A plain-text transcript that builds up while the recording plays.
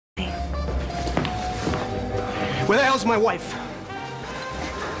Where the hell's my wife?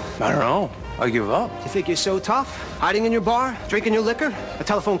 I don't know. I give up. You think you're so tough? Hiding in your bar? Drinking your liquor? A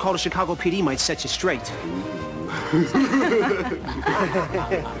telephone call to Chicago PD might set you straight.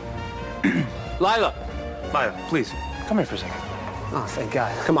 Lila, please, come here for a second. Oh, thank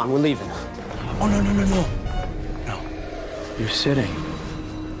God. Come on, we're leaving. Oh, no. No, you're sitting.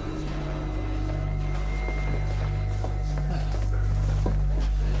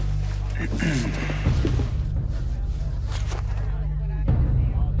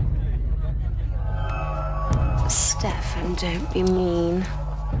 Stefan, don't be mean.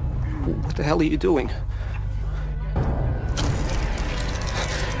 What the hell are you doing?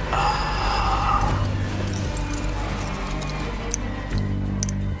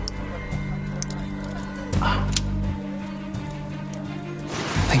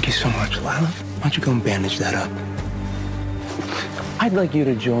 Thank you so much, Lila. Why don't you go and bandage that up? I'd like you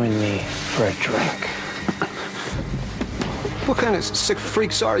to join me for a drink. What kind of sick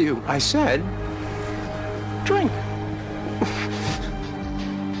freaks are you? I said, drink.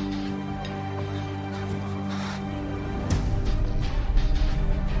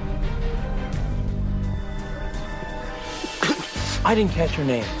 I didn't catch your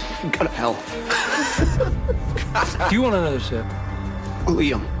name. Go to hell. Do you want another sip?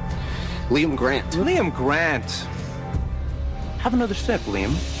 Liam. Liam Grant. Liam Grant. Have another sip,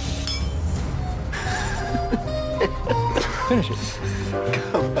 Liam. Finish it.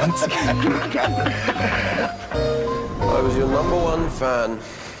 I was your #1 fan.